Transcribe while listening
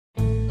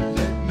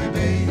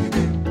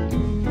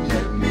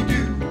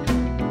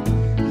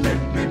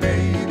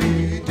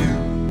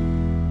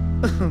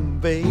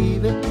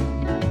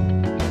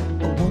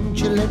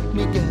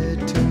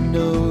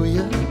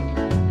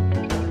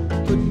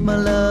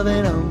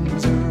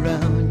arms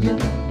around you.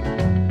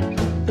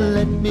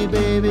 Let me,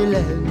 baby,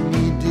 let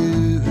me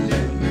do.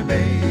 Let me,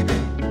 baby,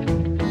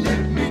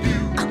 let me do.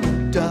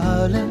 Oh,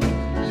 darling,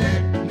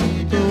 let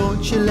me do.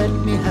 won't you let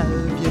me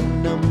have your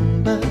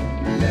number?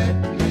 Let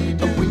me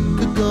do. We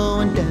could go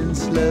and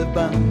dance La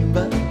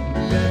Bamba.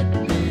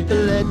 Let me do.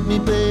 Let me,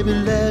 baby,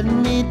 let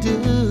me do.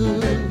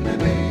 Let me,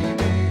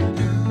 baby,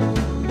 do.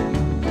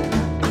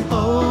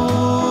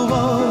 Oh,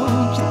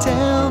 won't you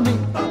tell me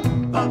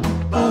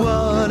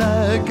what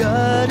I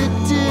gotta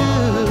do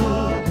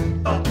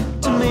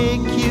to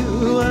make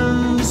you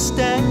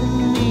understand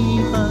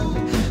me,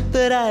 honey,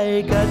 that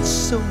I got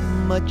so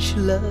much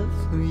love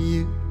for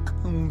you,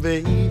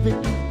 baby.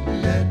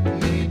 Let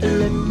me do.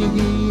 Let me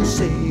hear you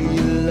say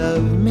you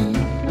love me,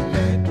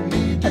 Let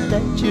me do. and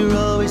that you're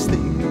always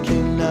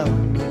thinking of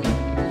me.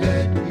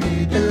 Let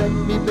me do. Let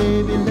me,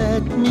 baby,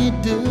 let me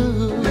do.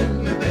 Let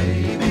me,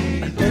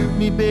 baby, do. Let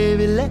me,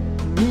 baby, let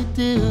me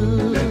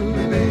do.